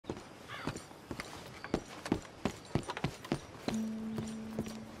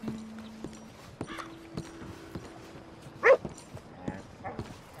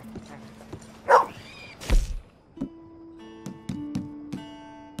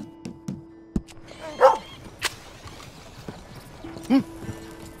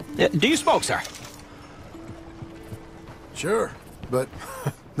Do you smoke, sir? Sure, but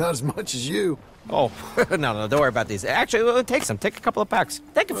not as much as you. Oh, no, don't worry about these. Actually, take some. Take a couple of packs.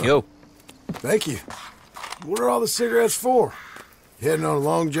 Take a few. Thank you. What are all the cigarettes for? You heading on a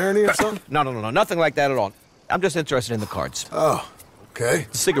long journey or something? No, nothing like that at all. I'm just interested in the cards. Oh, okay.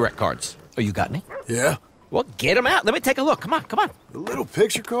 Cigarette cards. Oh, you got any? Yeah? Well, get them out. Let me take a look. Come on. The little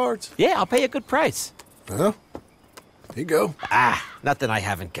picture cards? Yeah, I'll pay you a good price. Well, here you go. Nothing I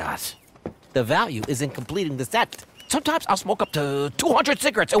haven't got. The value is in completing the set. Sometimes I'll smoke up to 200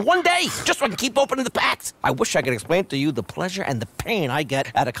 cigarettes in one day, just so I can keep opening the packs. I wish I could explain to you the pleasure and the pain I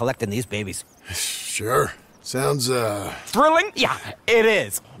get out of collecting these babies. Sure. Sounds, Thrilling? Yeah, it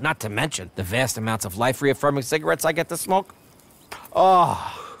is. Not to mention the vast amounts of life-reaffirming cigarettes I get to smoke.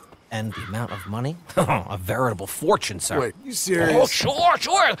 Oh, and the amount of money? A veritable fortune, sir. Wait, you serious? Oh,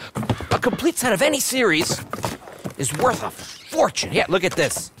 sure. A complete set of any series is worth a fortune. Yeah, look at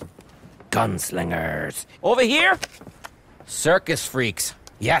this. Gunslingers. Over here, circus freaks.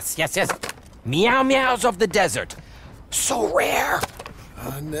 Yes. Meow meows of the desert. So rare.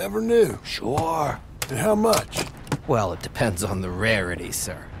 I never knew. Sure. And how much? Well, it depends on the rarity,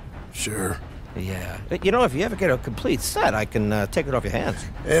 sir. Sure. Yeah. You know, if you ever get a complete set, I can take it off your hands.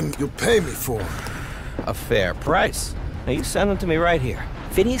 And you'll pay me for it. A fair price. Now, you send them to me right here.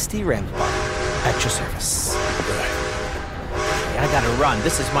 Phineas T. Ramsbottom. At your service. I gotta run.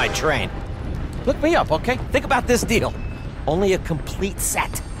 This is my train. Look me up, okay? Think about this deal. Only a complete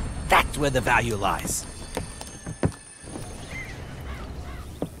set. That's where the value lies.